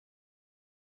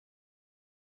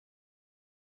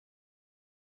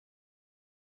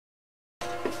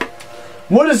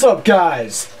What is up,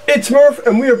 guys? It's Murph,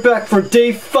 and we are back for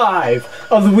day 5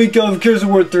 of the week of Gears of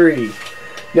War 3.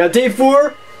 Now, day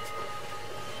 4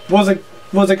 was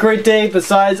a great day,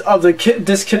 besides of the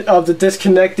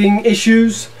disconnecting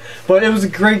issues. But it was a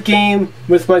great game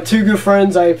with my 2 good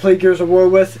friends I played Gears of War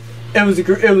with. It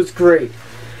was great.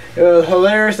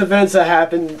 Hilarious events that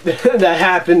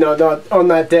happened on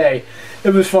that day. It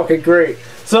was fucking great.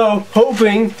 So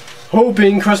hoping,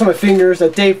 crossing my fingers,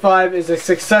 that day 5 is a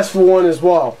successful one as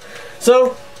well.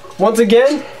 So once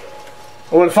again,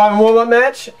 I want a 5 warm-up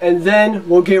match, and then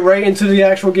we'll get right into the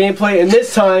actual gameplay. And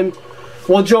this time,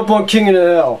 we'll jump on King of the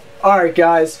Hill. All right,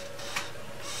 guys.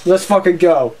 Let's fucking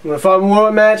go. I'm gonna find a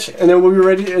warm-up match, and then we'll be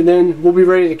ready. And then we'll be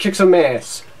ready to kick some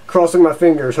ass. Crossing my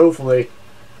fingers, hopefully.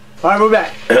 All right, we're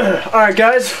back. All right,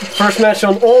 guys. First match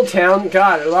on Old Town.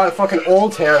 God, a lot of fucking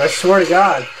Old Town. I swear to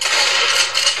God,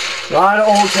 a lot of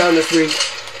Old Town this week.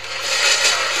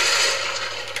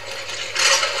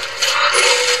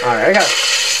 All right, I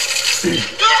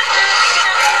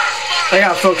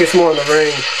gotta focus more on the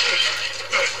ring.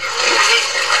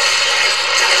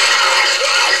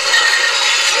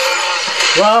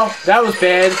 Well, that was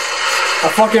bad. A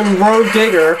fucking rogue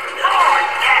digger.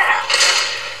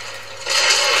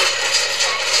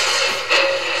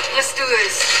 Let's do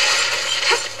this.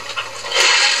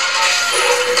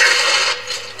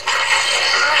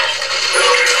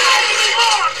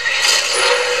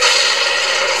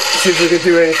 See if we can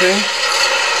do anything.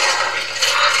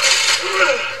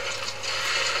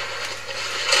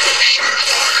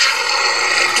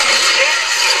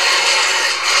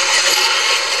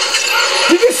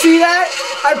 See that?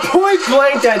 I point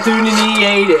blanked that dude and he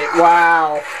ate it.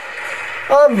 Wow.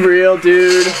 Unreal,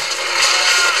 dude.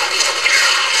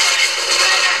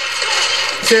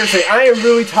 Seriously, I am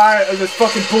really tired of this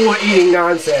fucking bullet eating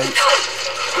nonsense.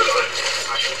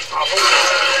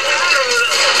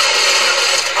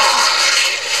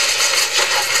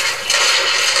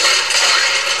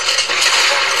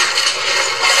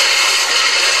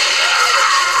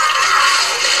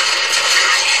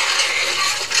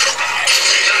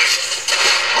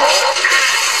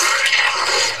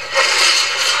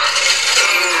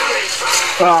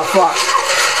 Oh fuck!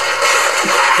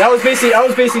 I was basically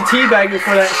teabagging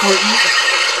for that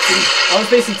I was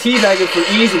basically teabagging for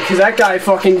easy because that guy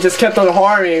fucking just kept on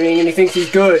hard aiming and he thinks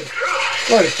he's good.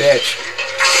 What a bitch!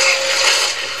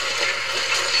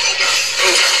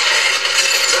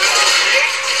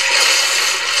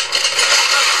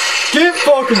 Get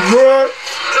fucking wrecked!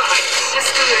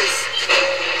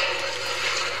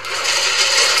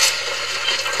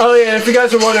 Oh yeah, if you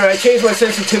guys are wondering, I changed my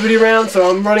sensitivity around, so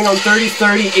I'm running on 30,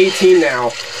 30, 18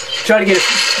 now. Try to get a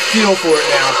feel for it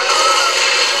now.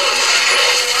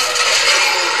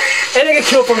 And I get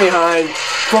killed from behind,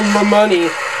 from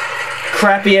Ramoni.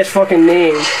 Crappy ass fucking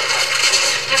name.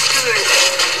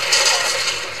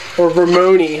 Or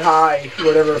Ramoni High,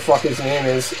 whatever the fuck his name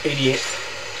is, idiot.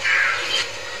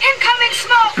 Incoming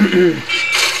smoke!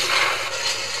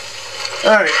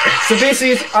 Alright, so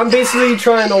basically, I'm basically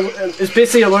trying to, it's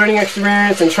basically a learning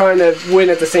experience and trying to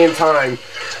win at the same time.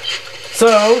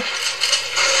 So,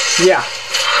 yeah.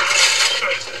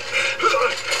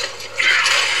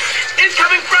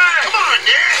 Incoming frag! Come on,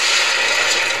 man!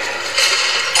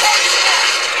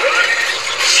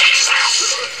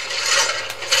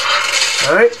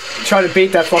 Alright, try to bait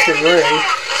that fucking ring.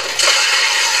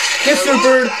 Get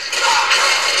supered!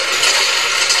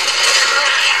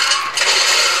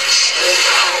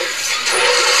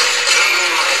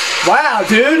 Wow,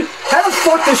 dude! How the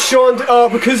fuck does Sean... Oh,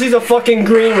 because he's a fucking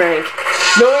green rank.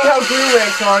 Knowing how green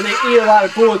ranks are, they eat a lot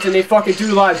of bullets and they fucking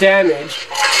do a lot of damage.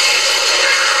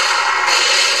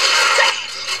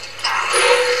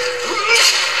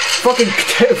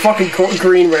 Fucking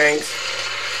green ranks.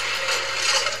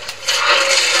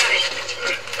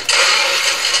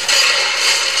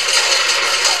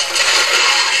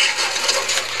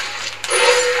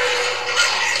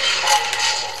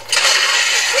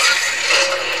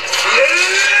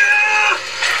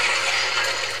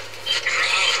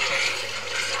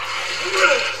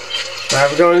 Alright,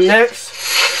 we're going next.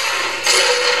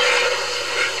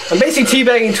 I'm basically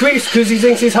teabagging Tweaks because he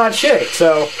thinks he's hot shit,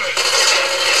 so...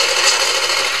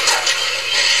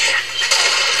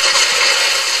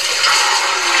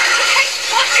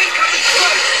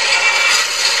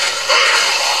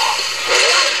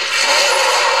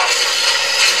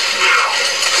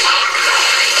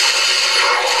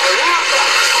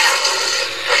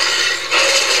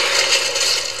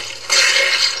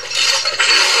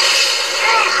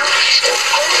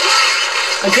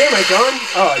 Damn, I gone?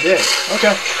 Oh, I did.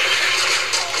 Okay.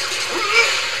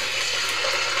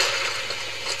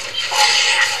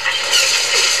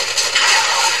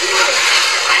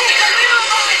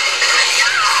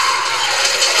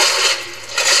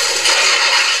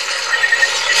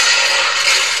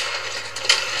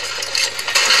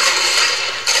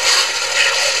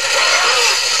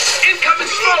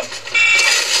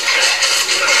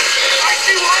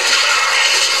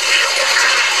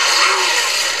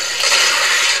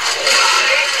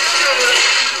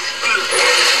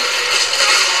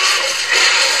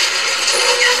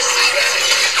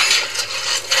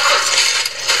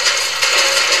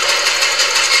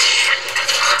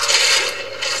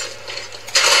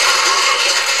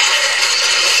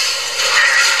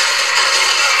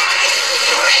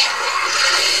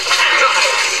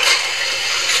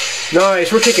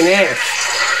 Nice, we're kicking ass.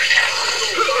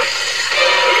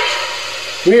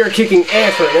 We are kicking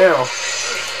ass right now.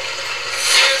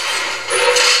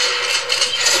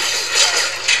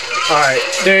 Alright,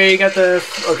 there you got the...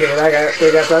 Okay,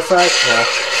 they got that side? Yeah.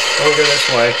 We'll go this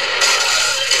way.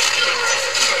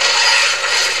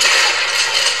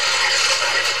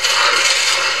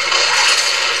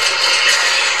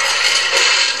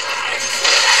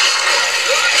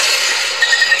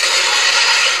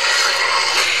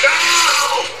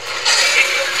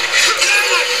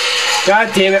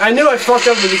 God damn it, I knew I fucked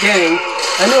up at the beginning.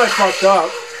 I knew I fucked up.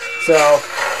 So...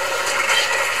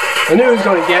 I knew he was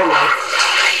going to get me.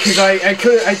 Because I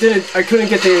couldn't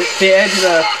get the edge of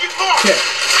the shit.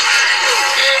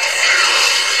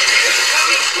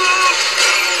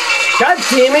 God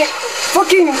damn it!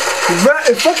 Fucking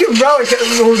relic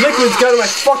or liquid's got in my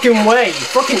fucking way.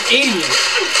 Fucking idiot.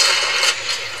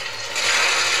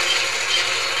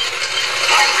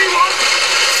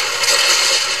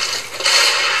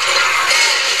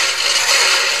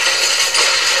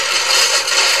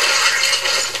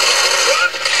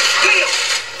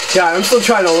 God, I'm still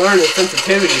trying to learn the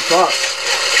sensitivity. Fuck.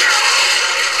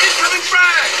 Incoming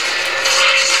frag!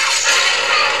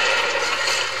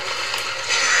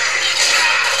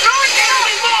 Going down,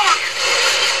 Mark!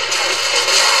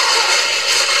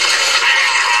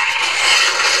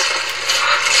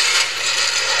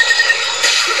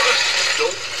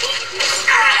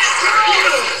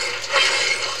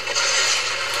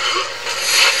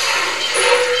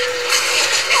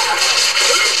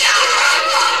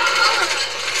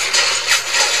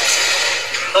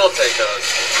 I'll take those.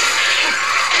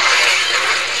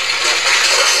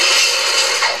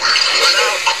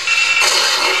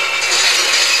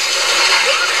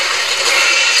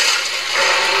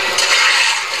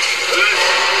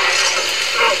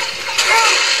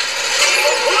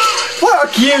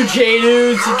 Fuck you,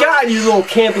 J-Dudes. God, you little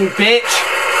camping bitch.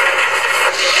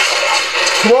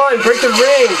 Come on, break the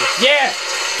ring. Yeah.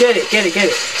 Get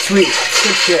it. Sweet.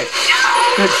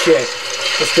 Good shit.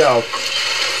 Let's go.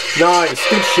 Nice,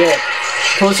 good shit.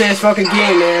 Close ass fucking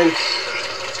game, man.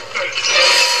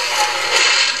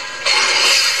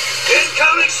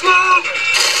 Incoming smoke!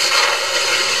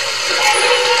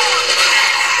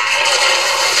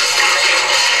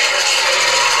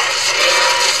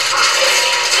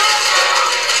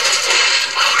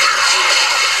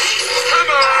 Come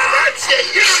on, that's it.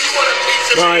 You know you want a piece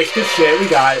of Nice, good shit. We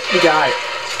got it.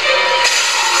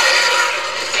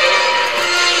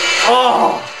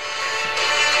 Oh!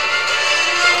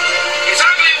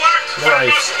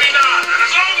 Nice. Must be done, and as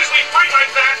long as we fight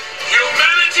like that,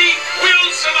 humanity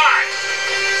will survive.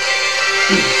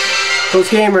 Close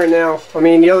game right now. I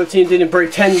mean, the other team didn't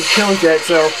break 10 kills yet,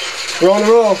 so we're on the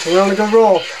roll. We're on a good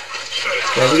roll.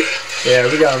 Yeah,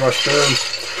 we gotta rush the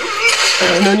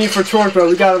boom. No need for torque, but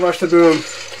we gotta rush the boom.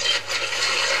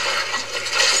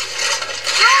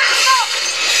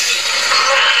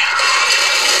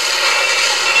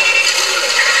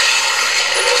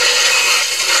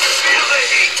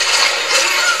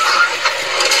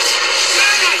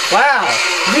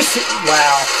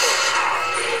 Wow.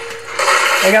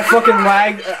 I got fucking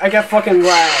lag.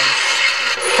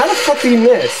 How the fuck did he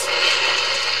miss?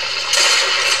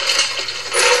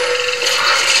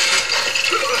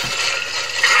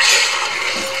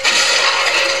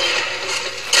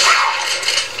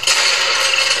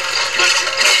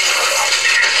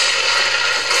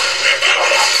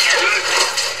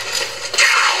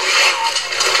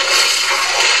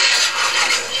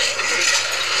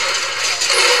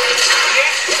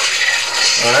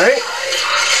 Alright.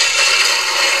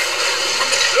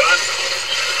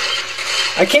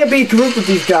 I can't be grouped with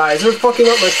these guys. They're fucking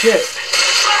up my shit.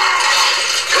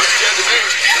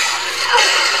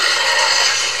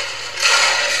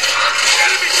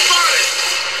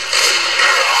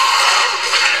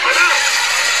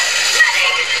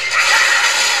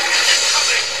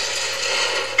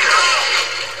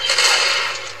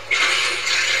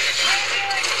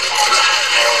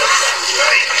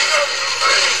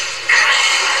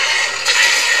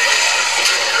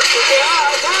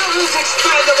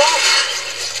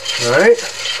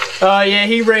 Alright. Yeah,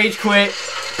 he rage quit.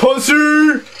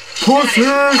 Pussy!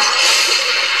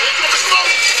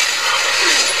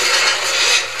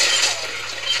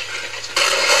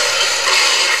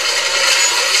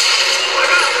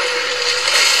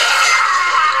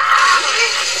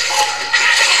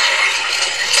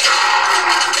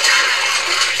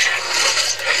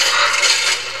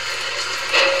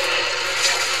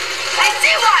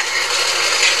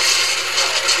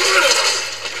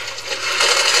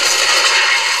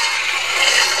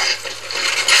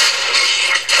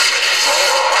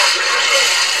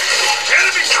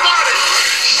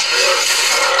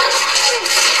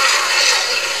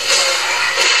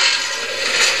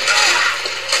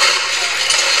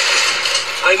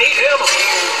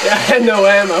 Yeah, I had no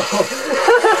ammo.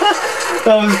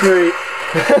 That was great.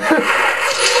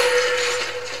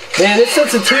 Man, this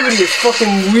sensitivity is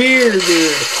fucking weird,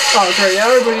 dude. Oh, great. Now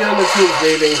everybody on the team's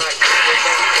baby.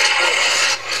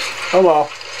 Oh well.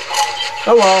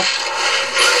 Oh well.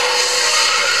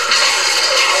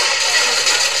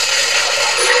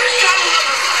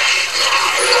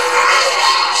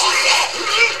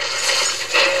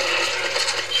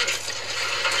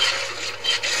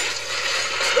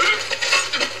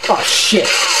 Oh shit.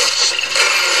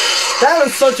 That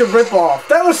was such a ripoff.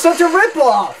 That was such a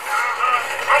ripoff.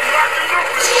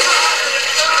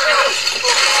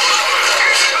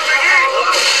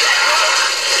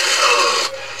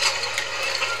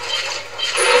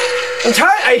 I'm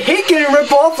tired. I hate getting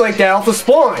ripped off like that off the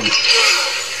spawn.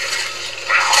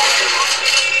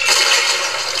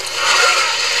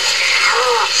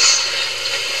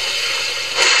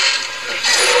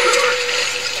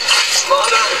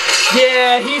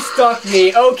 Yeah, he stuck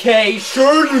me. Okay,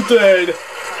 sure you did.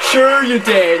 Sure you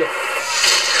did.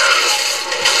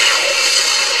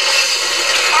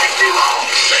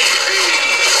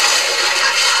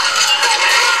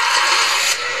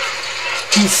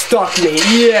 He stuck me.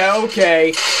 Yeah,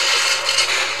 okay.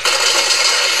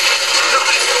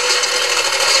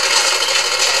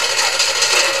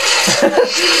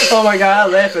 Oh my god,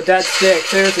 I laughed at that stick.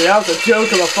 Seriously, that was a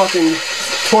joke of a fucking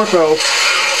torpo.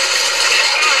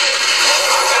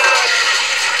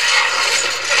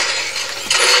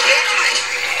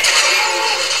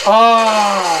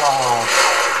 Oh.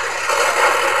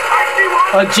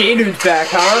 J-Dude's back,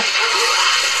 huh?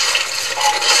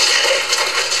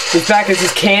 He's back as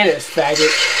his Canis,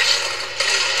 faggot.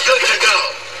 Good to go.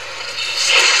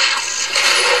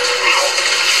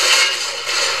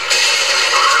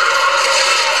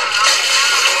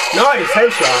 Nice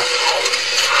headshot.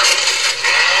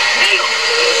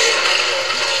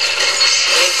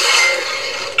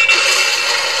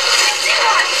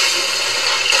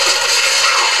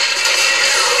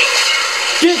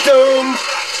 Get them!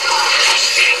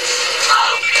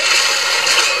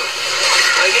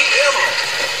 I need ammo.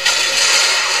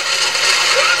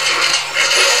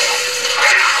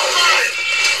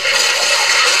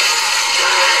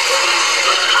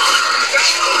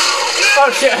 Oh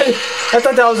shit, I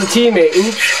thought that was a teammate.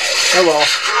 Oops. Oh well.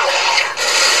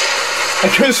 I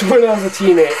could have sworn that was a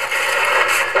teammate.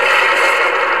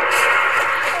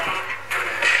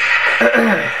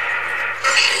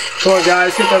 Come on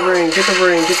guys, get the ring, get the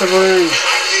ring, get the ring.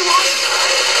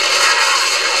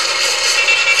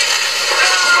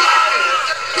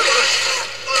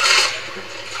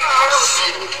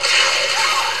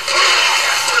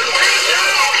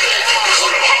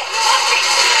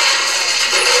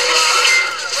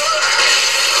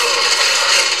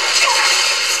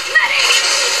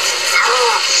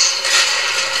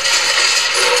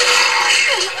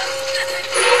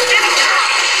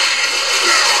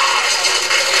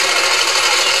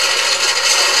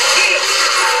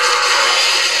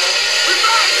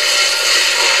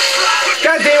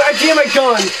 God damn it, I jammed my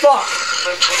gun. Fuck.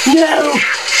 No.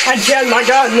 I jammed my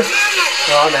gun.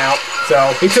 Oh, I'm out.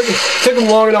 So, he took him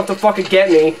long enough to fucking get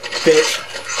me, bitch.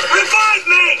 Revive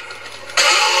me!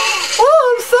 Oh,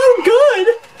 I'm so good.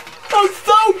 I'm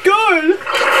so good.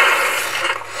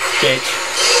 Bitch.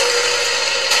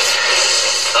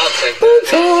 I'll take that.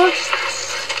 Talk.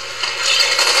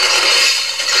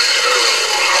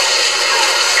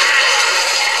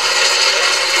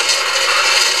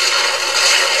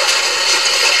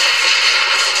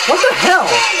 What the hell?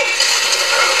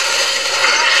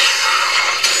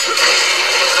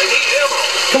 I need ammo.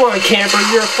 Come on, camper,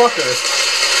 you're a fucker.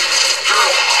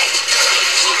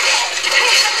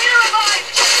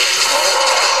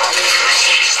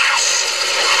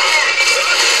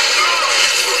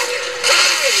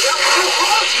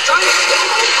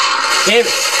 Damn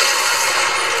it.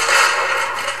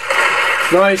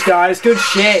 Nice, guys. Good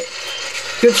shit.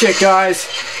 Good shit, guys.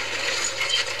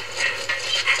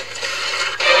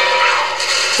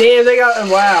 Damn, they got...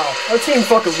 Wow. Our team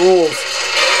fucking rules.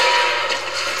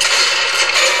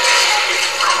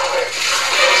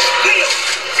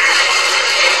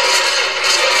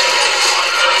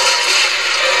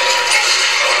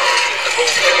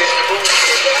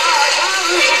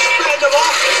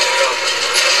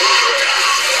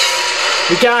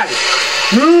 We got it.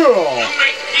 Yeah.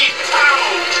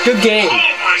 Good game.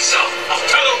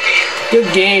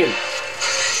 Good game.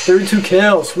 32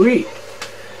 kills. Sweet.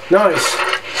 Nice.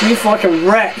 We fucking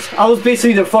wrecked. I was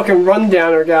basically the fucking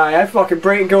rundowner guy. I fucking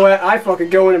go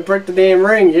in and break the damn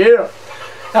ring. Yeah.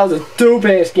 That was a dope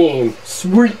ass game.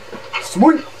 Sweet.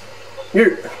 Sweet.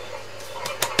 Yeah.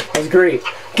 That was great.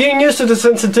 Getting used to the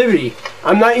sensitivity.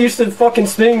 I'm not used to fucking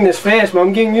spinning this fast, but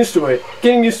I'm getting used to it.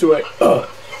 Getting used to it. Ugh.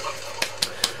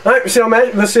 Alright,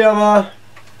 let's see how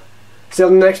the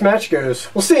next match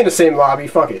goes. We'll stay in the same lobby,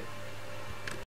 fuck it.